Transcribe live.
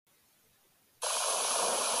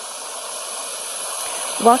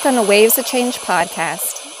Welcome to Waves of Change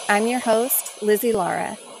podcast. I'm your host, Lizzie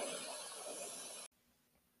Laura.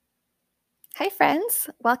 Hi, friends.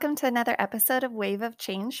 Welcome to another episode of Wave of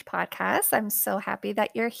Change podcast. I'm so happy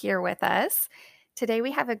that you're here with us. Today,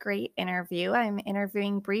 we have a great interview. I'm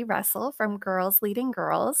interviewing Bre Russell from Girls Leading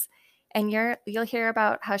Girls, and you'll hear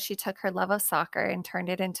about how she took her love of soccer and turned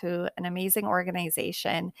it into an amazing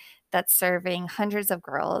organization that's serving hundreds of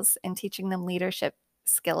girls and teaching them leadership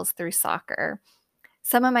skills through soccer.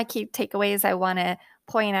 Some of my key takeaways I want to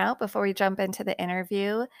point out before we jump into the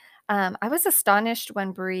interview. I was astonished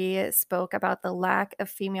when Bre spoke about the lack of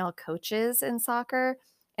female coaches in soccer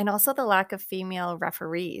and also the lack of female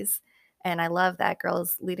referees. And I love that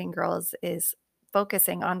Girls Leading Girls is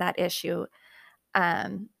focusing on that issue.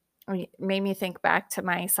 It made me think back to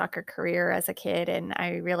my soccer career as a kid, and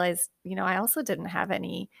I realized, I also didn't have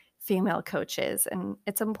any female coaches. And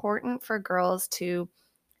it's important for girls to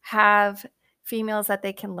have females that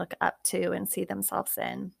they can look up to and see themselves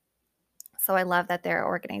in. So I love that their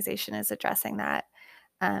organization is addressing that.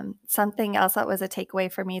 Something else that was a takeaway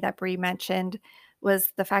for me that Bre mentioned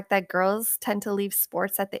was the fact that girls tend to leave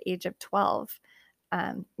sports at the age of 12.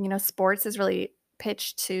 Sports is really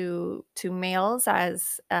pitched to males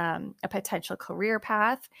as a potential career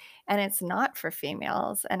path, and it's not for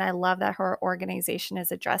females. And I love that her organization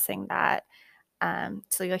is addressing that.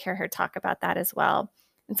 So you'll hear her talk about that as well.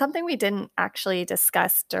 And something we didn't actually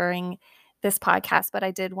discuss during this podcast, but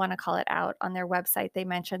I did want to call it out. On their website, they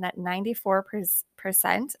mentioned that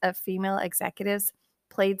 94% of female executives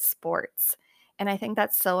played sports. And I think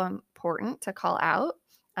that's so important to call out.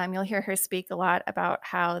 You'll hear her speak a lot about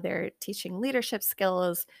how they're teaching leadership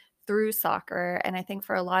skills through soccer. And I think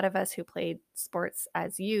for a lot of us who played sports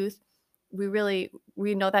as youth, we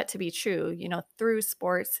know that to be true. Through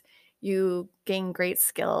sports, you gain great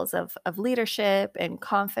skills of leadership and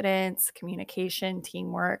confidence, communication,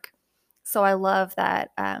 teamwork. So I love that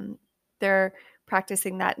they're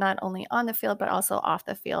practicing that not only on the field, but also off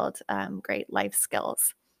the field, great life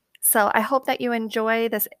skills. So I hope that you enjoy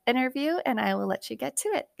this interview, and I will let you get to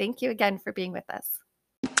it. Thank you again for being with us.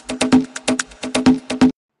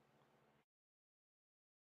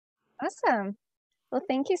 Awesome. Well,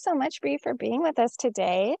 thank you so much, Bre, for being with us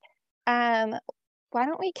today. Why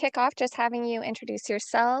don't we kick off just having you introduce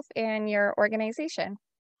yourself and your organization?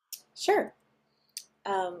 Sure.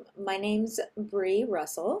 My name's Bre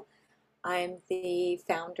Russell. I'm the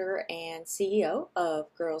founder and CEO of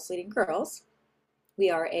Girls Leading Girls. We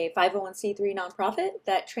are a 501c3 nonprofit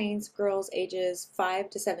that trains girls ages 5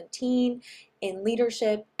 to 17 in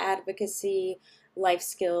leadership, advocacy, life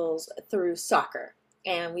skills through soccer.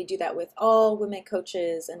 And we do that with all women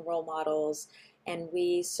coaches and role models. And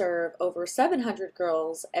we serve over 700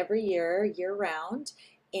 girls every year, year-round,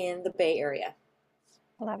 in the Bay Area.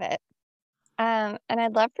 Love it. And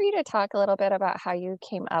I'd love for you to talk a little bit about how you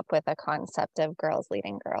came up with the concept of Girls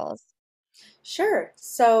Leading Girls. Sure.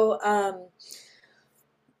 So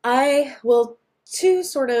two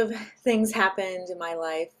sort of things happened in my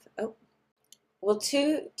life.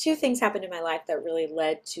 Two things happened in my life that really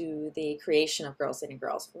led to the creation of Girls Leading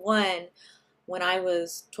Girls. One, when I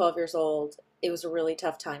was 12 years old, it was a really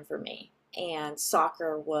tough time for me, and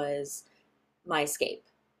soccer was my escape.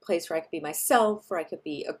 Place where I could be myself, where I could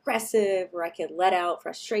be aggressive, where I could let out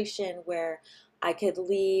frustration, where I could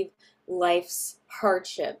leave life's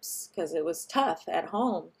hardships, because it was tough at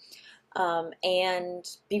home, and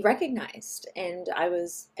be recognized. And I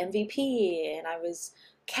was MVP, and I was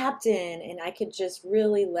captain, and I could just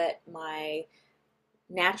really let my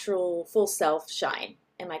natural full self shine.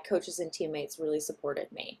 And my coaches and teammates really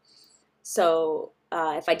supported me. So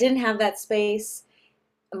if I didn't have that space,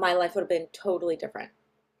 my life would have been totally different.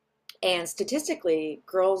 And statistically,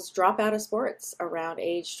 girls drop out of sports around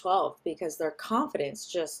age 12 because their confidence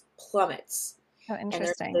just plummets. Oh,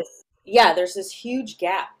 interesting. And there's this huge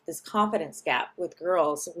gap, this confidence gap with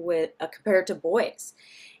girls compared to boys.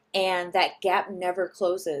 And that gap never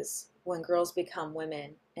closes when girls become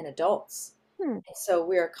women and adults. And so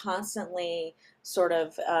we're constantly sort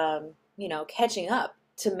of, catching up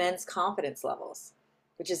to men's confidence levels,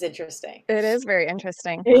 which is interesting. It is very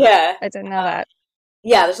interesting. Yeah. I didn't know that.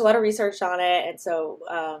 Yeah, there's a lot of research on it. And so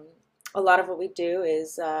a lot of what we do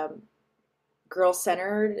is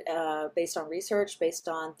girl-centered, based on research, based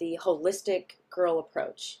on the holistic girl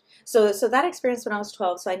approach. So that experience when I was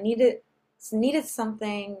 12, so I needed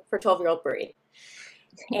something for 12-year-old Bre.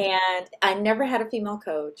 And I never had a female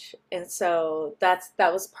coach. And so that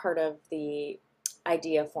was part of the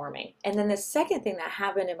idea for me. And then the second thing that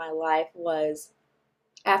happened in my life was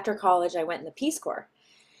after college, I went in the Peace Corps.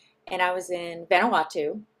 And I was in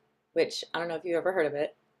Vanuatu, which I don't know if you ever heard of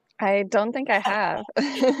it. I don't think I have.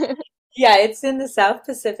 Yeah, it's in the South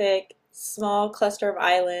Pacific, small cluster of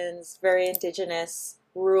islands, very indigenous,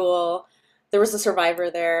 rural. There was a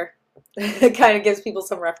survivor there. It kind of gives people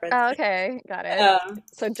some reference. Oh, okay, got it. Um,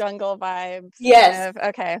 So jungle vibes, kind yes, of.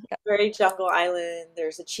 Okay. very jungle island.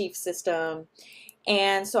 There's a chief system.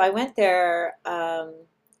 And so I went there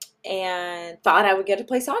and thought I would get to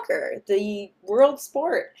play soccer, the world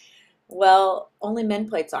sport. Well, only men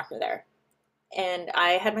played soccer there. And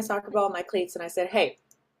I had my soccer ball, my cleats, and I said, hey,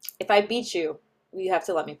 if I beat you, you have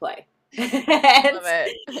to let me play. And Love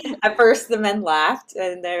it. at first the men laughed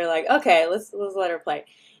and they're like, okay, let's let her play.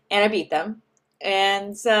 And I beat them.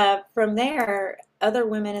 And from there, other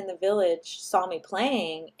women in the village saw me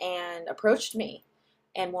playing and approached me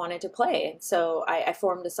and wanted to play. And so I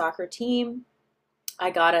formed a soccer team. I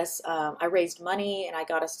raised money and I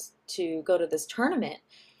got us to go to this tournament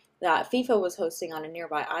that FIFA was hosting on a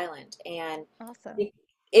nearby island. Awesome.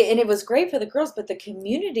 And it was great for the girls, but the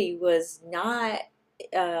community was not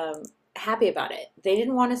um, happy about it. They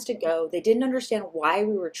didn't want us to go. They didn't understand why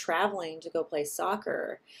we were traveling to go play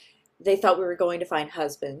soccer. They thought we were going to find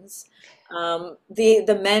husbands.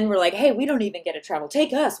 The men were like, "Hey, we don't even get to travel.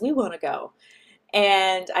 Take us. We want to go."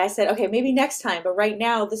 And I said, "Okay, maybe next time, but right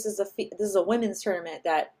now this is a women's tournament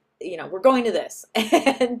that we're going to this."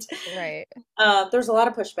 And Right. there's a lot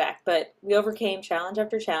of pushback, but we overcame challenge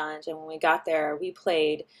after challenge. And when we got there, we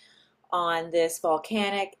played on this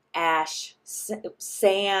volcanic ash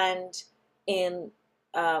sand in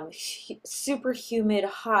super humid,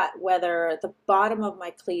 hot weather. The bottom of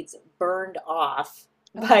my cleats burned off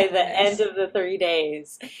Oh my by the end goodness. of the 3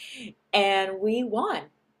 days. And we won.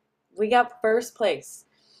 We got first place.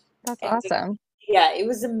 That's And awesome. yeah, it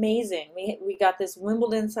was amazing. We got this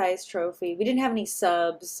Wimbledon-sized trophy. We didn't have any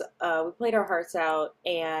subs. We played our hearts out,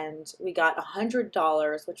 and we got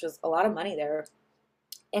 $100, which was a lot of money there.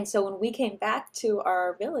 And so when we came back to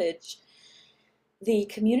our village, the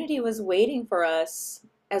community was waiting for us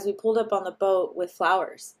as we pulled up on the boat with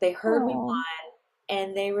flowers. They heard we Oh. won,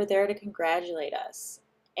 and they were there to congratulate us.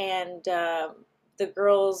 And the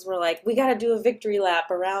girls were like, "We got to do a victory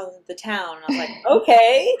lap around the town." And I was like,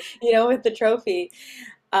 "Okay," with the trophy.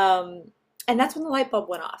 Um, and that's when the light bulb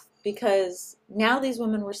went off because now these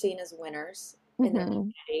women were seen as winners in their Hmm.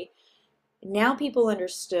 community. Now people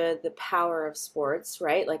understood the power of sports,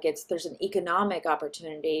 right? Like there's an economic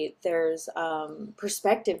opportunity, there's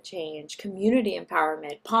perspective change, community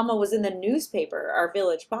empowerment. Palma was in the newspaper. Our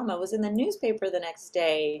village, Palma, was in the newspaper the next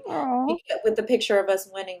day Oh. with the picture of us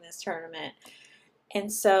winning this tournament.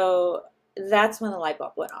 And so that's when the light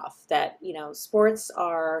bulb went off that, sports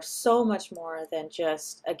are so much more than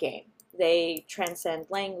just a game. They transcend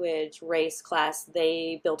language, race, class.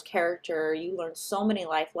 They build character. You learn so many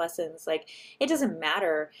life lessons. Like, it doesn't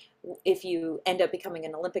matter if you end up becoming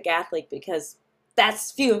an Olympic athlete because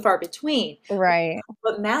that's few and far between. Right.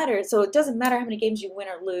 What matters, so it doesn't matter how many games you win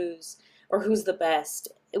or lose or who's the best.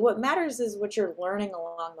 What matters is what you're learning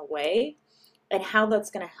along the way and how that's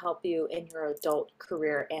going to help you in your adult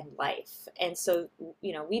career and life. And so,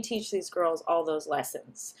 we teach these girls all those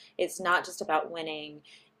lessons. It's not just about winning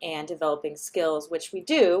and developing skills, which we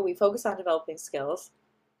do. We focus on developing skills,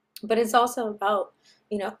 but it's also about,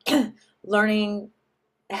 you know, learning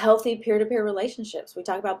healthy peer-to-peer relationships. We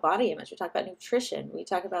talk about body image, we talk about nutrition, we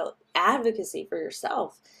talk about advocacy for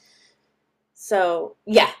yourself. So,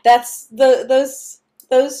 yeah, that's those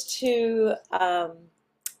two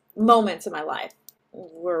moments in my life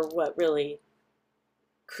were what really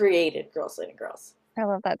created Girls Leading Girls. I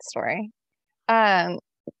love that story. Um,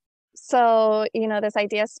 so, this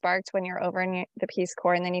idea sparked when you're over in the Peace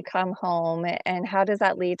Corps and then you come home. And how does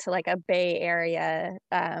that lead to like a Bay Area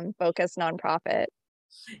focused nonprofit?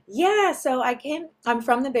 Yeah, so I'm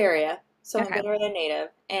from the Bay Area, so I'm a Okay. Bay Area native,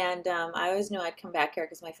 and I always knew I'd come back here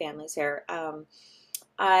because my family's here.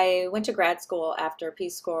 I went to grad school after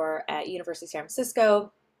Peace Corps at University of San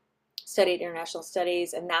Francisco, studied international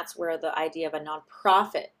studies, and that's where the idea of a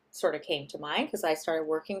nonprofit sort of came to mind because I started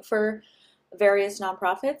working for various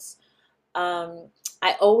nonprofits. Um,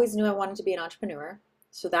 I always knew I wanted to be an entrepreneur,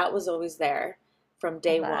 so that was always there from Love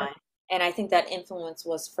day that. one. And I think that influence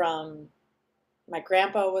was from my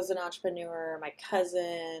grandpa was an entrepreneur, my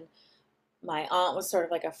cousin, my aunt was sort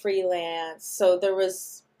of like a freelance. So there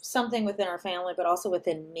was something within our family, but also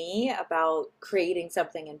within me about creating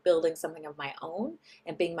something and building something of my own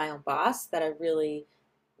and being my own boss that I really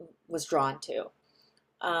was drawn to.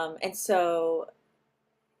 And so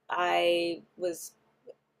I was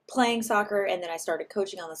playing soccer and then I started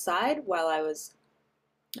coaching on the side while I was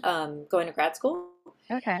going to grad school.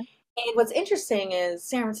 Okay. And what's interesting is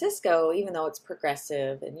San Francisco, even though it's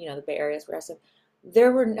progressive and the Bay Area is progressive,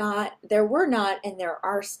 there were not, and there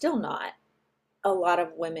are still not a lot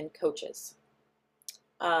of women coaches.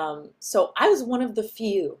 So I was one of the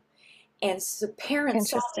few. And so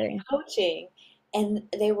parents saw me Interesting. coaching and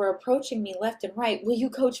they were approaching me left and right. Will you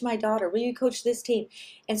coach my daughter? Will you coach this team?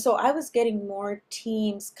 And so I was getting more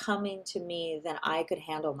teams coming to me than I could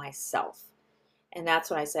handle myself. And that's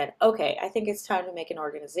when I said, okay, I think it's time to make an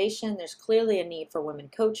organization. There's clearly a need for women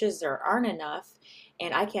coaches. There aren't enough,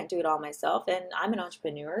 and I can't do it all myself. And I'm an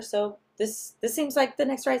entrepreneur, so this seems like the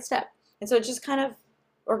next right step. And so it just kind of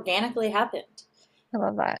organically happened. I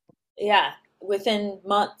love that. Yeah, within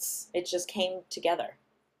months, it just came together.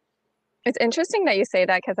 It's interesting that you say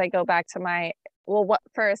that because I go back to what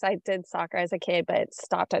first I did soccer as a kid, but it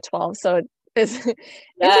stopped at 12. So it's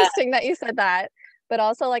Yeah, interesting that you said that. But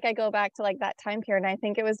also, like, I go back to like that time period, and I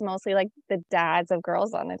think it was mostly like the dads of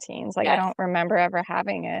girls on the teams. Like, I yes, don't remember ever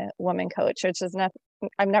having a woman coach, which is not,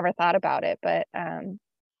 I've never thought about it, but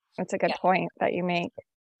it's a good yeah, point that you make.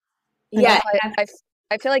 And yeah, also,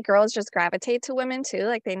 I feel like girls just gravitate to women too.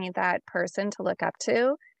 Like, they need that person to look up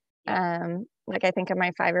to. yeah. Like, I think of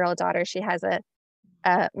my 5-year-old daughter, she has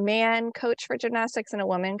a man coach for gymnastics and a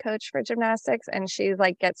woman coach for gymnastics. And she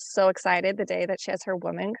like gets so excited the day that she has her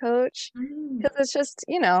woman coach Mm. because it's just,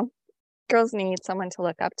 girls need someone to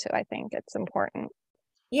look up to. I think it's important.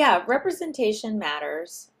 Yeah, representation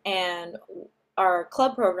matters. And our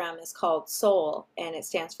club program is called SOUL, and it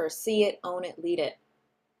stands for See It, Own It, Lead It.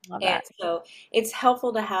 Love And that. so it's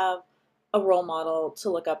helpful to have a role model to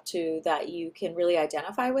look up to that you can really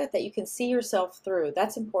identify with, that you can see yourself through.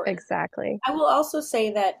 That's important. Exactly. I will also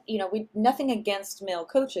say that, we nothing against male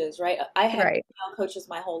coaches, right? I had Right. male coaches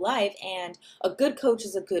my whole life, and a good coach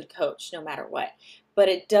is a good coach no matter what. But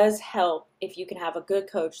it does help if you can have a good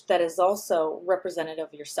coach that is also representative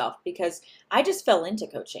of yourself, because I just fell into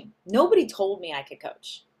coaching. Nobody told me I could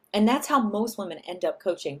coach. And that's how most women end up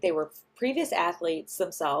coaching. They were previous athletes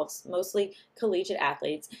themselves, mostly collegiate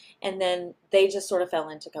athletes, and then they just sort of fell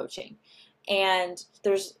into coaching. And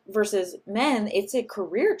there's versus men, it's a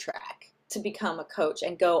career track to become a coach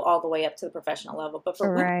and go all the way up to the professional level. But for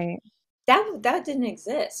women, Right. that didn't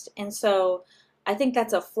exist. And so I think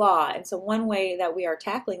that's a flaw. And so one way that we are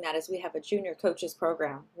tackling that is we have a junior coaches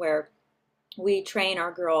program where we train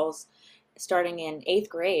our girls starting in 8th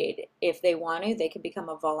grade. If they want to, they can become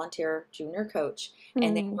a volunteer junior coach,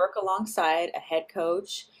 and they Hmm. work alongside a head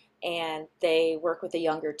coach, and they work with a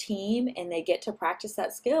younger team, and they get to practice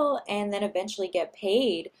that skill and then eventually get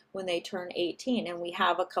paid when they turn 18. And we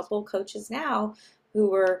have a couple coaches now who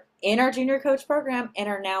were in our junior coach program and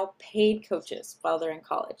are now paid coaches while they're in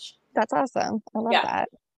college. That's awesome. I love Yeah.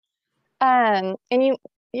 that. And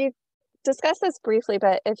you discussed this briefly,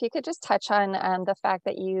 but if you could just touch on the fact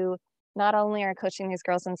that you not only are coaching these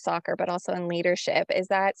girls in soccer, but also in leadership. Is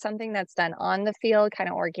that something that's done on the field kind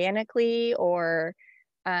of organically, or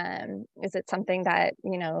is it something that,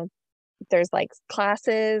 there's like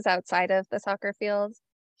classes outside of the soccer field?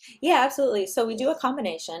 Yeah, absolutely. So we do a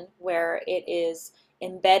combination where it is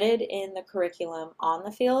embedded in the curriculum on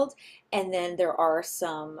the field, and then there are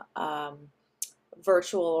some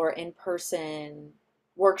virtual or in-person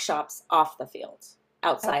workshops off the field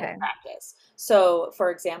outside of Okay. practice. So, for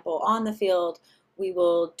example, on the field, we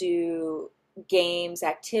will do games,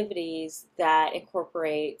 activities that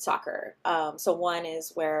incorporate soccer. So one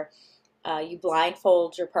is where you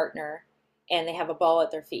blindfold your partner and they have a ball at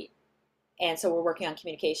their feet, and so we're working on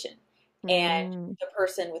communication. And Mm, the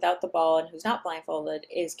person without the ball and who's not blindfolded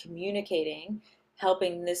is communicating,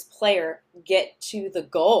 helping this player get to the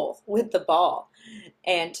goal with the ball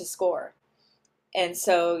and to score. And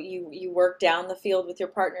so you work down the field with your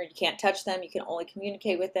partner. You can't touch them. You can only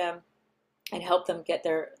communicate with them and help them get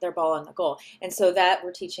their ball on the goal. And so that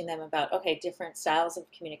we're teaching them about, okay, different styles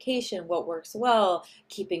of communication, what works well,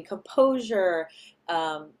 keeping composure,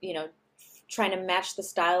 you know, trying to match the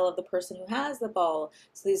style of the person who has the ball.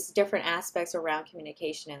 So these different aspects around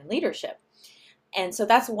communication and leadership. And so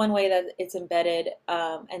that's one way that it's embedded.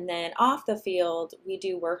 And then off the field, we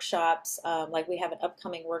do workshops. Like we have an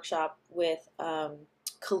upcoming workshop with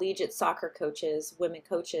collegiate soccer coaches, women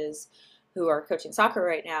coaches who are coaching soccer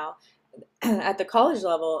right now at the college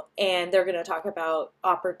level, and they're going to talk about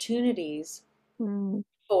opportunities mm,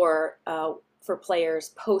 for players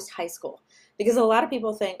post high school, because a lot of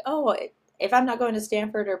people think, oh, if I'm not going to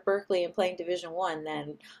Stanford or Berkeley and playing Division 1,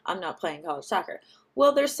 then I'm not playing college soccer.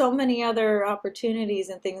 Well, there's so many other opportunities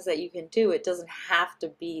and things that you can do. It doesn't have to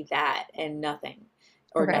be that and nothing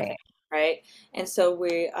or nothing, right. right? And so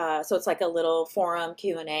so it's like a little forum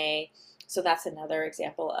Q&A. So that's another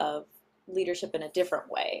example of leadership in a different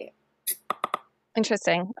way.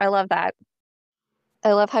 Interesting. I love that.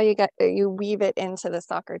 I love how you weave it into the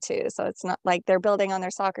soccer too. So it's not like they're building on their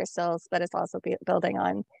soccer skills, but it's also building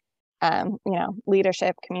on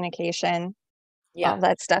leadership, communication, all Yeah.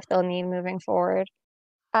 that stuff they'll need moving forward.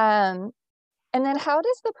 Um, and then how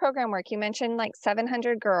does the program work? You mentioned like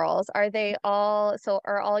 700 girls. Are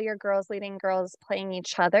all your girls leading girls playing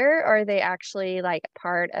each other? Or are they actually like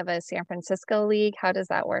part of a San Francisco league? How does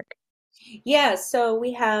that work? Yeah, so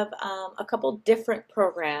we have a couple different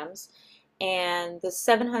programs, and the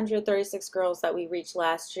 736 girls that we reached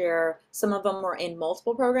last year, some of them were in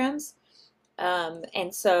multiple programs.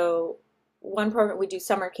 And so one program, we do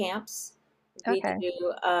summer camps. We Okay.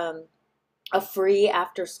 do a free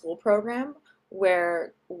after school program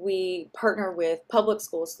where we partner with public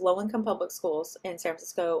schools, low income public schools in San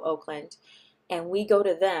Francisco, Oakland, and we go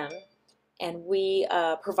to them and we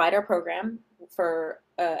provide our program for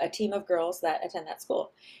a team of girls that attend that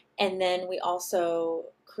school. And then we also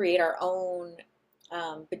create our own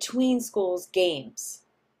between schools games.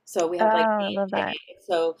 So we Oh, have like I game love that. day.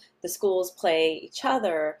 So the schools play each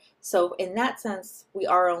other. So in that sense, we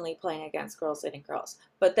are only playing against girls leading girls.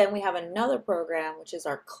 But then we have another program, which is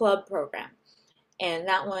our club program. And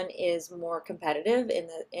that one is more competitive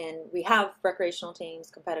in we have recreational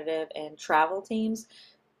teams, competitive and travel teams.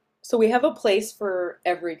 So we have a place for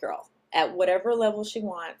every girl at whatever level she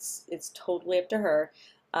wants. It's totally up to her.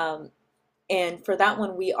 Um, and for that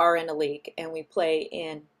one, we are in a league and we play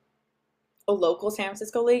in a local San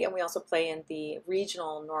Francisco league and we also play in the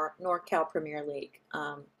regional NorCal Premier League.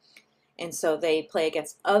 And so they play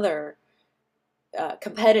against other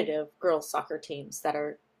competitive girls soccer teams that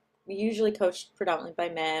are usually coached predominantly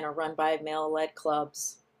by men or run by male-led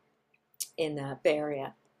clubs in the Bay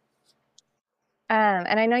Area.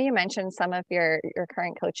 And I know you mentioned some of your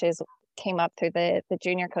current coaches came up through the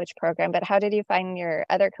junior coach program, but how did you find your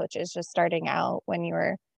other coaches just starting out when you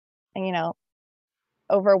were, you know,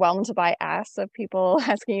 overwhelmed by asks of people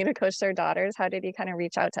asking you to coach their daughters? How did you kind of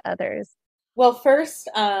reach out to others? Well, first,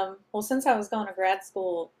 since I was going to grad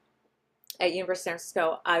school at University of San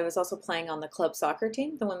Francisco, I was also playing on the club soccer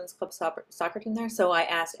team, the women's club soccer team there. So I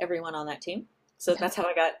asked everyone on that team. So that's how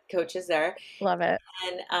I got coaches there. Love it.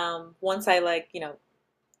 And once I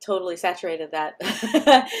totally saturated that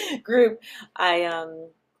group, I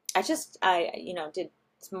did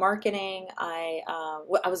marketing. I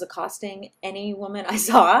was accosting any woman I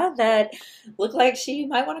saw that looked like she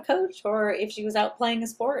might want to coach, or if she was out playing a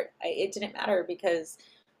sport. It didn't matter because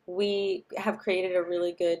we have created a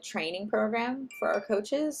really good training program for our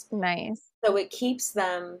coaches, Nice. so it keeps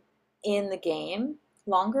them in the game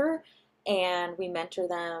longer, and we mentor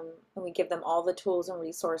them and we give them all the tools and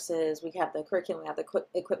resources. We have the curriculum, we have the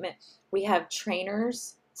equipment. We have trainer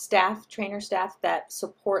staff that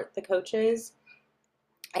support the coaches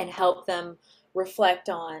and help them reflect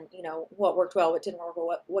on, what worked well, what didn't work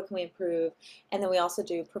well, what can we improve. And then we also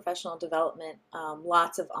do professional development,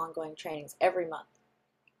 lots of ongoing trainings every month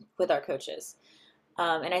with our coaches.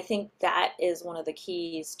 And I think that is one of the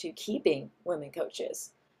keys to keeping women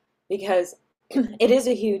coaches because it is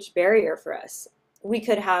a huge barrier for us. We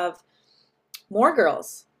could have more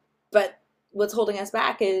girls, but what's holding us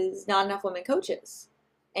back is not enough women coaches.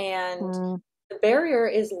 And Mm, the barrier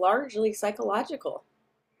is largely psychological.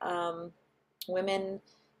 Um, Women,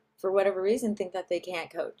 for whatever reason, think that they can't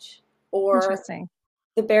coach. Or interesting.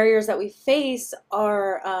 the barriers that we face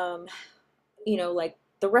are, like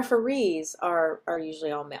the referees are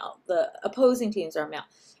usually all male. The opposing teams are male.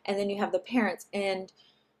 And then you have the parents and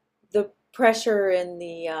the pressure and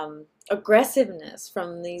the aggressiveness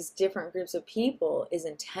from these different groups of people is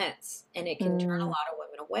intense and it can turn a Mm, lot of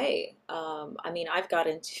women away. I've got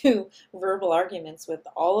into verbal arguments with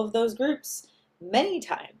all of those groups many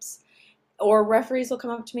times. Or referees will come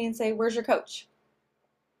up to me and say, "Where's your coach?"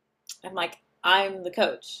 I'm like, "I'm the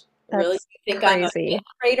coach. Really? that's You think I'm a crazy. fifth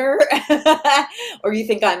grader? Or you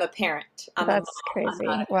think I'm a parent? I'm a mom. That's I'm not crazy.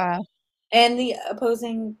 a coach." Wow. And the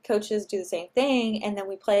opposing coaches do the same thing. And then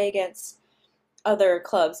we play against other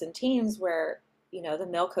clubs and teams where, the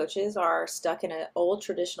male coaches are stuck in an old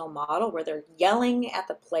traditional model where they're yelling at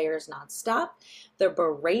the players nonstop. They're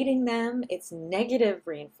berating them. It's negative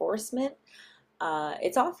reinforcement.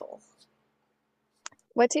 It's awful.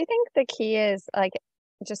 What do you think the key is? Like,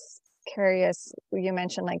 just curious, you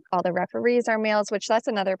mentioned like all the referees are males, which that's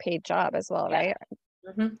another paid job as well, Yeah. right?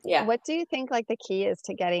 Yeah. What do you think like the key is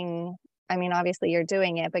to I mean, obviously you're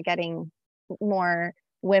doing it, but getting more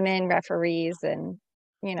women referees and,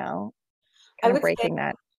 you know, I kind of would say, breaking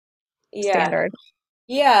that yeah. standard.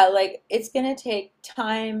 Yeah, like it's gonna take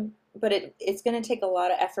time, but it's gonna take a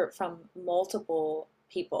lot of effort from multiple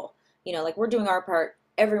people. Like we're doing our part,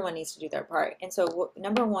 everyone needs to do their part. And so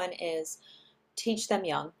number one is teach them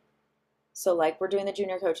young. So, like we're doing the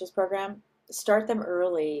junior coaches program, start them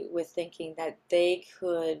early with thinking that they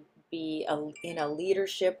could be in a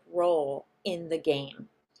leadership role in the game,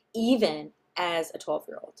 even as a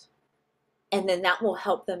 12-year-old. And then that will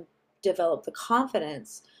help them develop the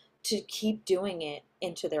confidence to keep doing it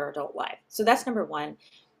into their adult life. So that's number one.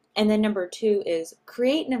 And then number two is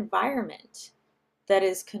create an environment that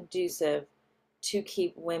is conducive to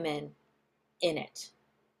keep women in it.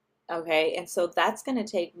 Okay. And so that's going to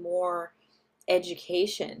take more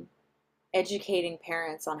education, educating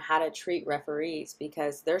parents on how to treat referees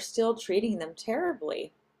because they're still treating them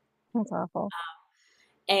terribly, That's awful.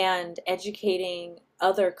 and educating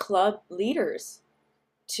other club leaders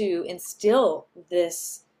to instill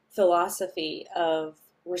this philosophy of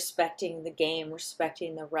respecting the game,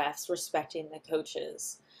 respecting the refs, respecting the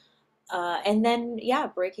coaches. And then, yeah,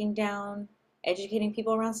 breaking down, educating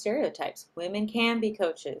people around stereotypes. Women can be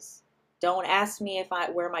coaches. Don't ask me if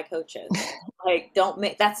I where my coach is. Like, don't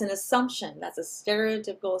make that's an assumption. That's a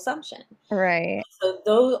stereotypical assumption. Right.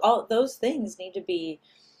 So all those things need to be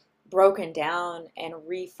broken down and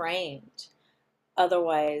reframed.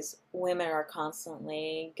 Otherwise, women are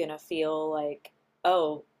constantly gonna feel like,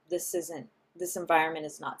 oh, this environment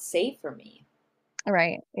is not safe for me.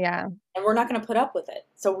 Right. Yeah. And we're not gonna put up with it.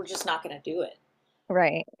 So we're just not gonna do it.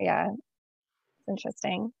 Right. Yeah. It's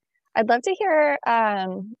interesting. I'd love to hear,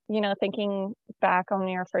 thinking back on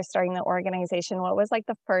your first starting the organization, what was like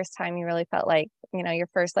the first time you really felt like, your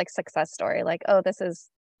first like success story, like, oh, this is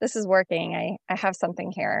working. I have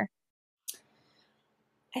something here.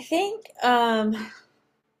 I think I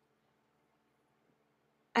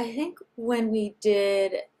think when we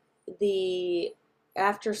did the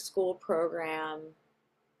after school program,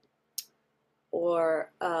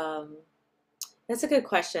 or that's a good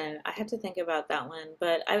question. I have to think about that one,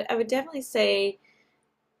 but I would definitely say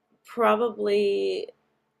probably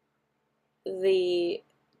the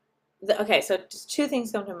okay, so just two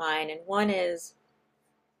things come to mind, and one is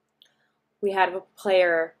we had a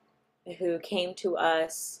player who came to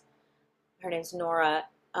us. Her name's Nora,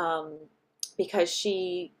 because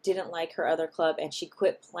she didn't like her other club and she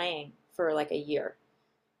quit playing for like a year.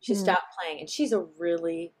 She Hmm. stopped playing, and she's a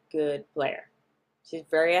really good player. She's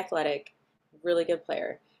very athletic, really good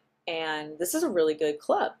player, and this is a really good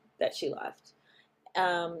club that she left.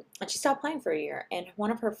 And she stopped playing for a year, and one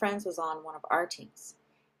of her friends was on one of our teams,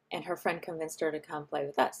 and her friend convinced her to come play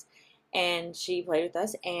with us. And she played with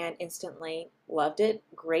us and instantly loved it.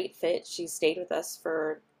 Great fit. She stayed with us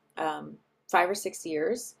for 5 or 6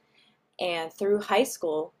 years. And through high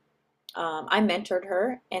school, I mentored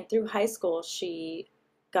her. And through high school, she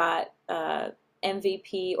got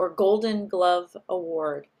MVP or Golden Glove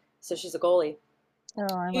Award. So she's a goalie Oh, I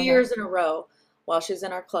two love it. years in a row while she was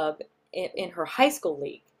in our club in her high school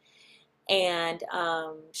league. And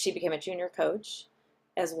she became a junior coach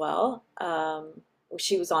as well.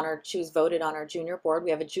 She was voted on our junior board.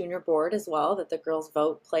 We have a junior board as well that the girls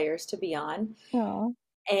vote players to be on. Oh,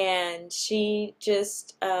 And she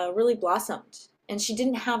just really blossomed. And she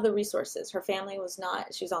didn't have the resources. Her family was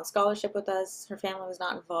not, she was on scholarship with us. Her family was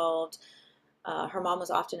not involved. Her mom was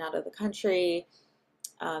often out of the country.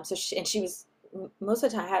 And she was, most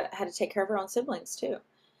of the time, had to take care of her own siblings too.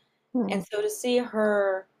 hmm. And so to see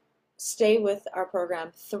her stay with our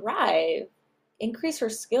program, thrive, increase her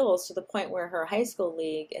skills to the point where her high school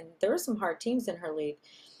league, and there were some hard teams in her league,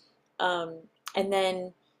 um, and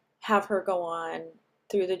then have her go on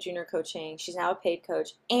through the junior coaching. She's now a paid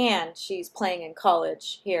coach, and she's playing in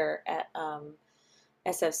college here at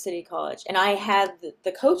SF City College. And I had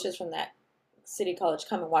the coaches from that city college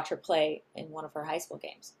come and watch her play in one of her high school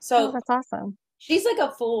games. Oh, So that's awesome. she's like a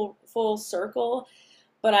full circle.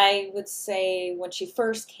 But I would say when she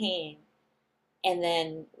first came and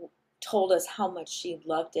then told us how much she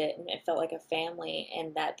loved it and it felt like a family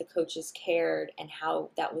and that the coaches cared and how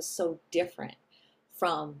that was so different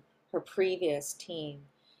from her previous team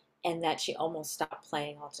and that she almost stopped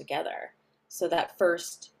playing altogether. So that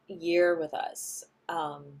first year with us,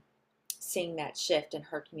 seeing that shift and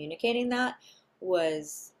her communicating that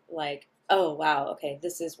was like, oh wow, okay,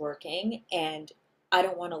 this is working, and I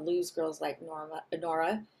don't want to lose girls like Nora.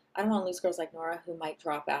 I don't want to lose girls like Nora who might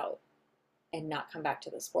drop out and not come back to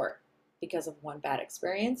the sport because of one bad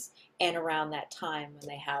experience and around that time when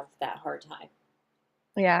they have that hard time.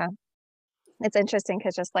 Yeah. It's interesting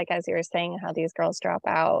because just like as you were saying, how these girls drop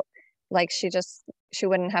out, like she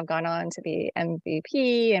wouldn't have gone on to be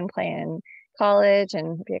MVP and play in college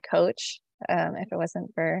and be a coach if it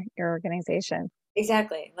wasn't for your organization.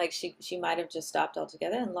 Exactly. Like she might have just stopped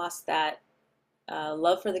altogether and lost that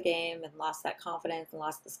love for the game and lost that confidence and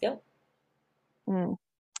lost the skill. Mm.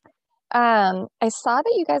 I saw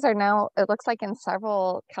that you guys are now, it looks like in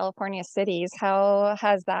several California cities. How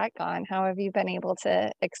has that gone? How have you been able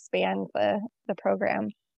to expand the program?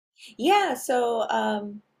 Yeah,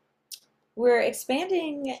 so we're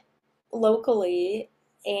expanding locally,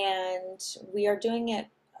 and we are doing it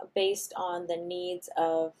based on the needs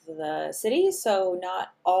of the city. So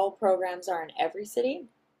not all programs are in every city.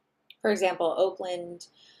 For example, Oakland,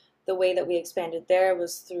 the way that we expanded there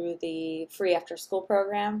was through the free after school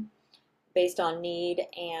program based on need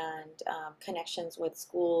and connections with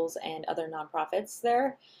schools and other nonprofits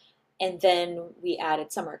there. And then we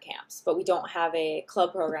added summer camps, but we don't have a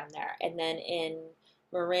club program there. And then in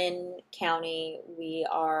Marin County, we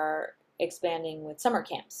are expanding with summer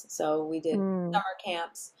camps. So we did Mm, summer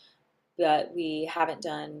camps, but we haven't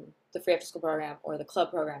done the free after school program or the club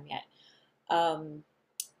program yet. Um,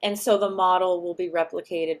 and so the model will be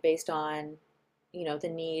replicated based on, the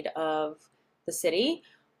need of the city.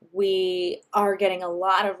 We are getting a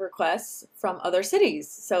lot of requests from other cities.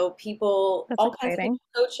 So people, that's all kinds of people, exciting.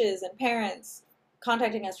 coaches and parents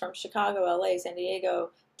contacting us from Chicago, LA, San Diego,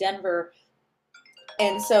 Denver.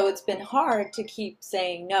 And so it's been hard to keep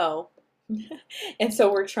saying no. And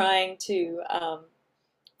so we're trying to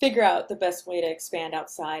figure out the best way to expand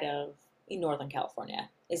outside of Northern California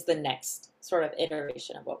is the next sort of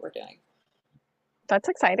iteration of what we're doing. That's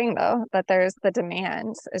exciting though, that there's the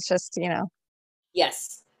demand. It's just,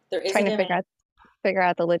 Yes, there is a trying to demand. figure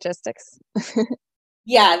out the logistics.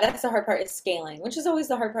 Yeah, that's the hard part is scaling, which is always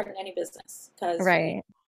the hard part in any business because Right.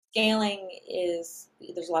 scaling is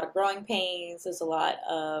there's a lot of growing pains, there's a lot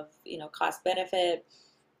of, cost benefit,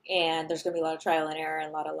 and there's going to be a lot of trial and error and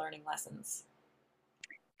a lot of learning lessons.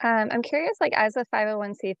 I'm curious, like as a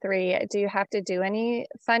 501(c)(3), do you have to do any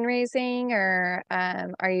fundraising or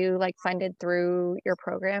are you like funded through your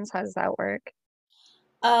programs? How does that work?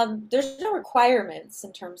 There's no requirements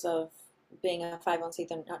in terms of being a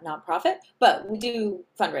 501(c)3 nonprofit, but we do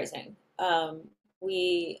fundraising.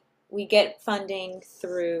 We get funding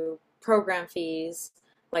through program fees,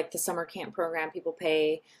 like the summer camp program, people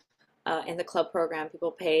pay, and the club program, people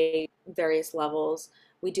pay various levels.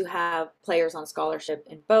 We do have players on scholarship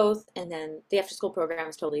in both, and then the after school program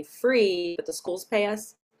is totally free, but the schools pay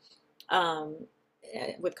us um,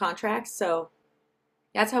 with contracts. So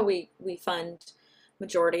that's how we fund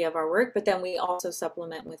majority of our work, but then we also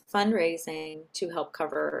supplement with fundraising to help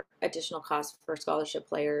cover additional costs for scholarship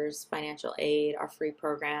players, financial aid, our free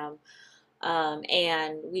program.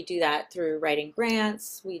 And we do that through writing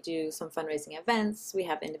grants. We do some fundraising events. We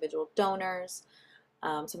have individual donors.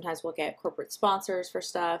 Sometimes we'll get corporate sponsors for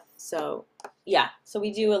stuff. So, yeah, so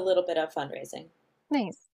we do a little bit of fundraising.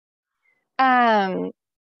 Nice. Um,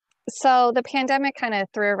 so the pandemic kind of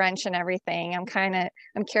threw a wrench in everything. I'm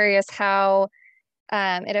curious how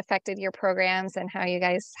it affected your programs and how you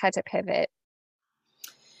guys had to pivot.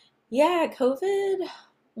 Yeah, COVID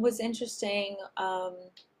was interesting.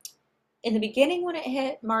 In the beginning, when it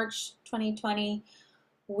hit March 2020,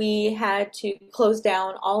 we had to close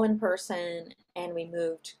down all in person and we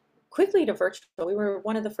moved quickly to virtual. We were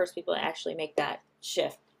one of the first people to actually make that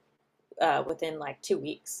shift within like 2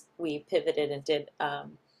 weeks. We pivoted and did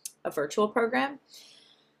a virtual program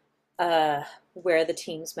uh, where the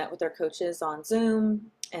teams met with their coaches on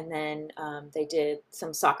Zoom. And then they did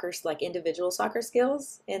some soccer, like individual soccer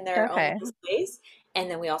skills in their own Okay. ways. And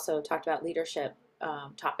then we also talked about leadership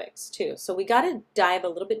topics too. So we got to dive a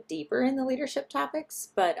little bit deeper in the leadership topics,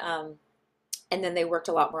 but and then they worked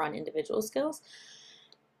a lot more on individual skills.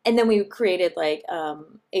 And then we created like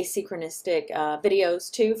asynchronistic videos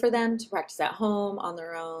too for them to practice at home on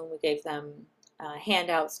their own. We gave them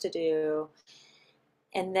handouts to do.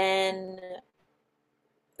 And then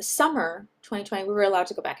summer 2020, we were allowed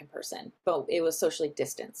to go back in person, but it was socially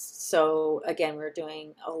distanced. So again, we were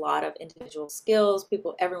doing a lot of individual skills.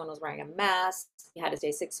 Everyone was wearing a mask. We had to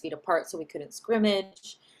stay 6 feet apart so we couldn't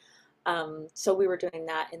scrimmage. So we were doing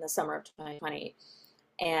that in the summer of 2020.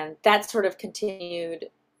 And that sort of continued,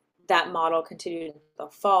 that model continued in the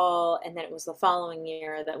fall. And then it was the following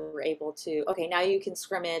year that we were able to, okay, now you can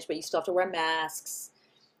scrimmage, but you still have to wear masks.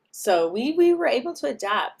 So we were able to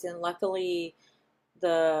adapt. And luckily,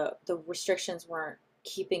 the restrictions weren't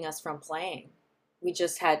keeping us from playing. We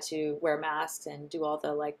just had to wear masks and do all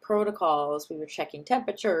the like protocols. We were checking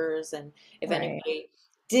temperatures, and if Right. anybody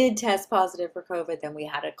did test positive for COVID, then we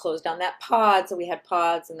had to close down that pod. So we had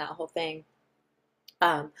pods and that whole thing.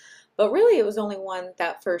 Um, but really, it was only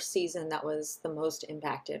that first season that was the most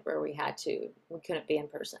impacted, where we couldn't be in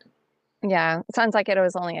person. Yeah. It sounds like it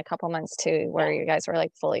was only a couple months too, Yeah. where you guys were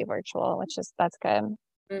like fully virtual, that's good.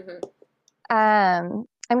 Hmm. Um,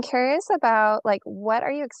 I'm curious about like what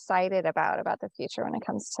are you excited about the future when it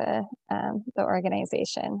comes to the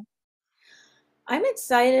organization? I'm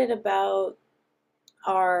excited about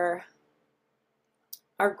our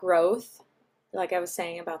our growth, like I was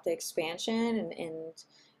saying about the expansion and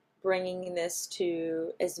bringing this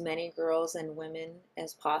to as many girls and women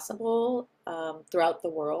as possible throughout the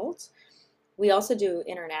world. We also do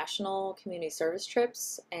international community service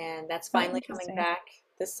trips, and that's Oh, finally coming interesting. back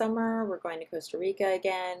this summer. We're going to Costa Rica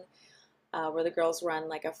again, where the girls run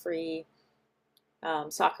like a free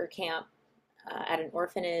soccer camp at an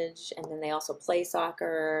orphanage, and then they also play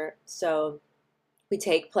soccer. So we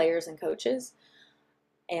take players and coaches,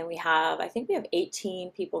 and I think we have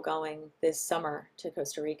 18 people going this summer to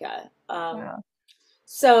Costa Rica. Wow.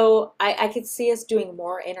 So I could see us doing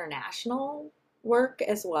more international work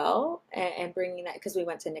as well, and bringing that because we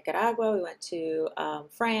went to Nicaragua, we went to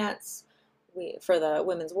France, we for the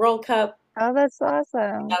Women's World Cup Oh, that's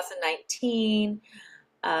awesome. 2019.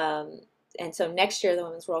 Um, and so next year the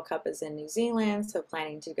Women's World Cup is in New Zealand, so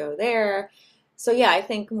planning to go there. So yeah, I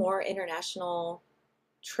think more international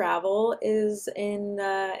travel is in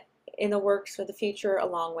the works for the future,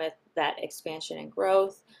 along with that expansion and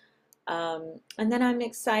growth. And then I'm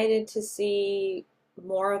excited to see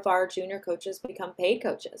more of our junior coaches become paid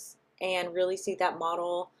coaches and really see that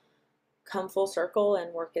model come full circle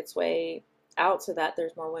and work its way out so that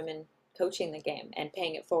there's more women coaching the game and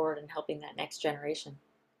paying it forward and helping that next generation.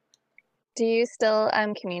 Do you still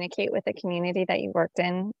communicate with the community that you worked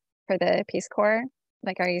in for the Peace Corps?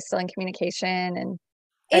 Like, are you still in communication and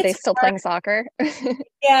are they It's still hard, playing soccer?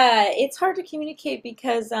 yeah, it's hard to communicate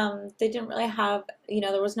because they didn't really have,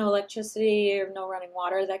 there was no electricity or no running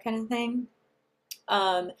water, that kind of thing.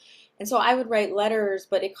 Um, and so I would write letters,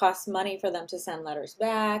 but it costs money for them to send letters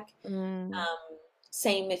back. Mm,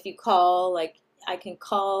 Same if you call, like I can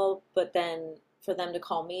call, but then for them to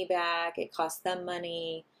call me back, it costs them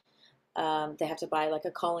money. They have to buy like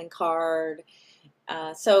a calling card.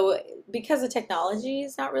 So because the technology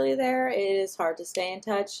is not really there, it is hard to stay in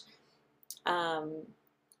touch. Um,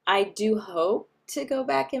 I do hope to go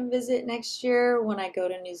back and visit next year when I go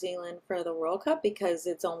to New Zealand for the World Cup because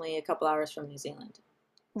it's only a couple hours from New Zealand.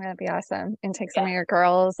 that'd be awesome. And take some Yeah. of your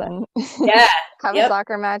girls and Yeah. have a Yep.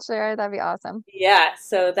 soccer match there. That'd be awesome. Yeah.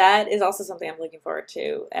 So that is also something I'm looking forward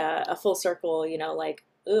to. A full circle, like,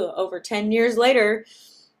 ooh, over 10 years later,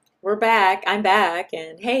 we're back. I'm back.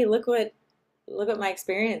 And hey, look what my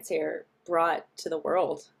experience here brought to the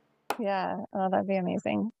world. Yeah. Oh, that'd be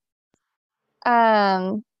amazing.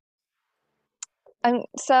 Um, and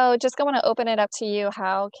so just going to open it up to you.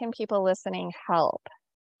 How can people listening help?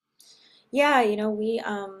 Yeah,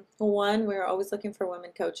 we're always looking for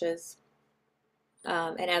women coaches.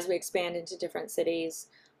 And as we expand into different cities,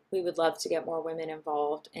 we would love to get more women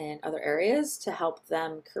involved in other areas to help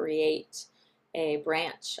them create a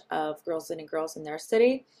branch of Girls Leading Girls in their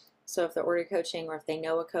city. So if they're already coaching, or if they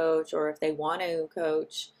know a coach, or if they want to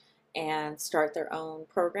coach and start their own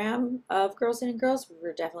program of Girls Leading Girls,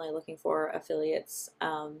 we're definitely looking for affiliates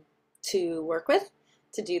to work with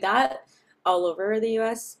to do that all over the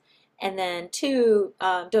US. And then two,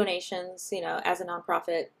 donations, as a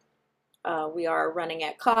nonprofit we are running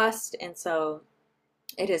at cost, and so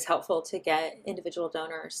it is helpful to get individual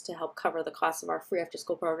donors to help cover the cost of our free after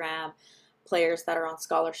school program. Players that are on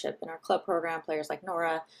scholarship in our club program, players like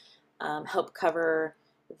Nora, help cover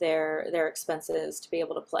their expenses to be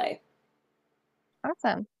able to play.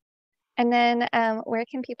 Awesome. And then where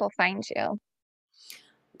can people find you?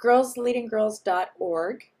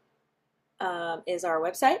 Girlsleadinggirls.org is our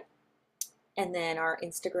website, and then our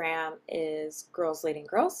Instagram is Girls Leading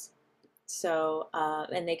Girls. So,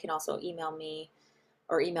 and they can also email me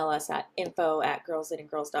or email us at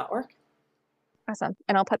info@girlsleadinggirls.org. Awesome.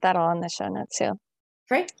 And I'll put that all in the show notes too.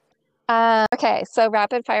 Great. Okay, so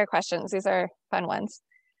rapid fire questions. These are fun ones.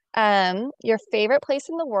 Your favorite place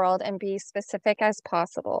in the world and be specific as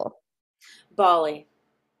possible. Bali.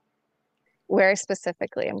 Where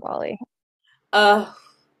specifically in Bali? Uh,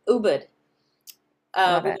 Ubud.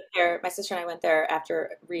 Love We it. went there. My sister and I went there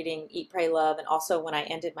after reading Eat, Pray, Love, and also when I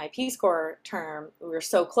ended my Peace Corps term. We were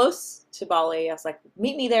so close to Bali. I was like,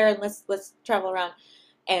 "Meet me there and let's travel around."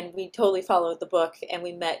 And we totally followed the book, and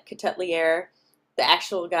we met Katett, the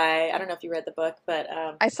actual guy. I don't know if you read the book, but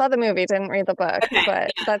I saw the movie, didn't read the book, okay,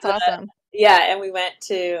 but yeah. that's So awesome. yeah, and we went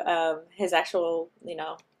to his actual,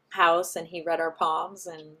 house, and he read our palms,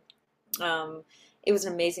 and um, it was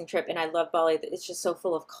an amazing trip, and I love Bali. It's just so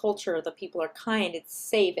full of culture. The people are kind. It's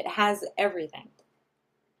safe. It has everything.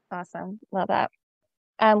 Awesome. Love that.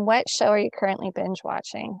 What show are you currently binge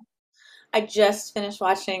watching? I just finished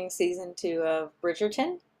watching season 2 of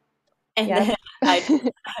Bridgerton, and then Yes.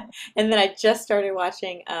 I and then I just started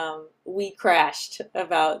watching We Crashed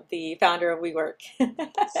about the founder of WeWork.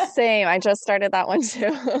 Same. I just started that one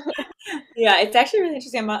too. Yeah, it's actually really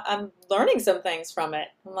interesting. I'm learning some things from it.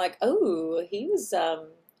 I'm like, oh, he was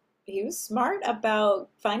smart about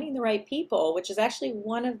finding the right people, which is actually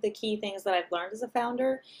one of the key things that I've learned as a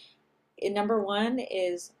founder. Number one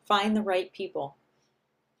is find the right people.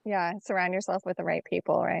 Yeah, surround yourself with the right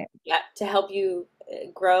people, right? Yeah, to help you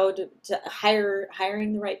grow, to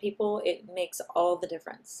hiring the right people, it makes all the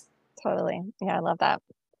difference. Totally. Yeah, I love that.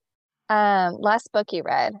 Last book you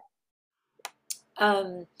read.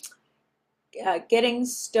 Um, Getting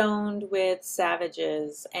Stoned with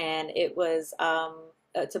Savages, and it's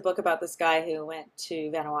a book about this guy who went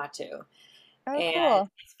to Vanuatu, Oh, and cool.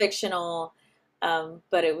 it's fictional,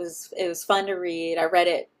 but it was fun to read. I read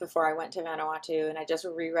it before I went to Vanuatu, and I just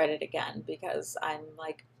reread it again because I'm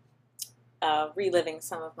like reliving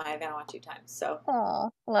some of my Vanuatu times. So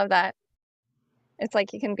Oh, I love that. It's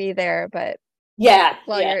like you can be there, but yeah,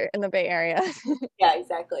 while yeah, you're in the Bay Area. yeah,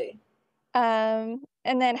 exactly.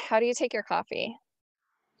 And then how do you take your coffee?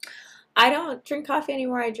 I don't drink coffee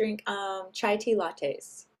anymore. I drink chai tea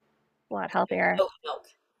lattes. A lot healthier. Oat milk.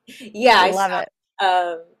 Yeah, I Love stopped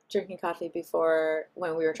it. drinking coffee before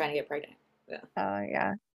when we were trying to get pregnant. Yeah. Oh,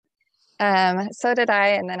 yeah. So did I,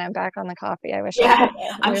 and then I'm back on the coffee. I wish I Yeah, could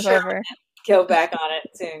I'm move sure over. I'll go back on it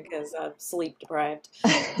soon because I'm sleep deprived.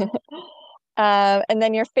 And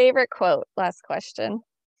then your favorite quote, last question.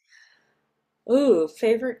 Ooh,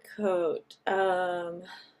 favorite quote.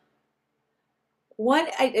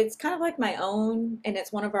 It's kind of like my own, and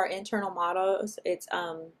it's one of our internal mottos. It's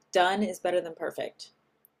done is better than perfect.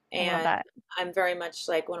 I love And that. I'm very much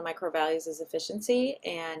like one of my core values is efficiency,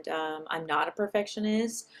 and I'm not a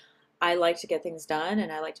perfectionist. I like to get things done,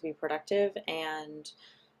 and I like to be productive, and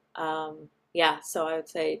yeah, so I would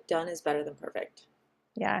say done is better than perfect.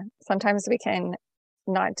 Yeah. Sometimes we can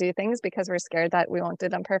not do things because we're scared that we won't do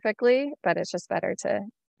them perfectly, but it's just better to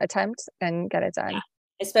attempt and get it Yeah, done.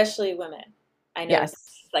 especially women. I notice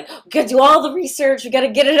Yes. like we gotta do all the research. We gotta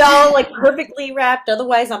get it all like perfectly wrapped.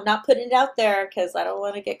 Otherwise, I'm not putting it out there because I don't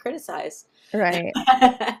want to get criticized. Right.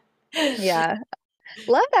 Yeah.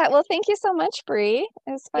 Love that. Well, thank you so much, Bree.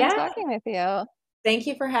 It was fun Yeah, talking with you. thank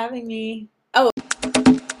you for having me. Oh,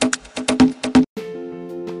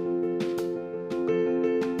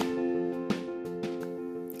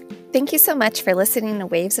 Thank you so much for listening to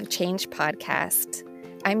Waves of Change podcast.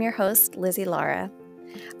 I'm your host, Lizzie Lara.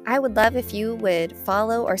 I would love if you would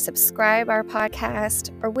follow or subscribe our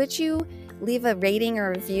podcast, or would you leave a rating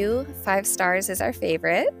or review? 5 stars is our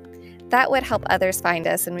favorite. That would help others find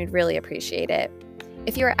us, and we'd really appreciate it.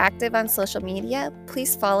 If you are active on social media,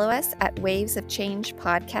 please follow us at Waves of Change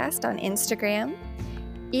Podcast on Instagram.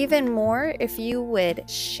 Even more, if you would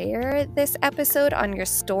share this episode on your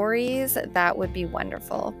stories, that would be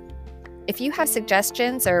wonderful. If you have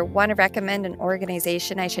suggestions or want to recommend an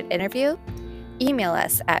organization I should interview, email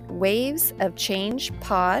us at wavesofchangepod,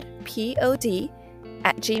 Pod,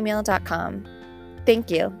 @gmail.com.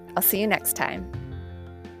 Thank you. I'll see you next time.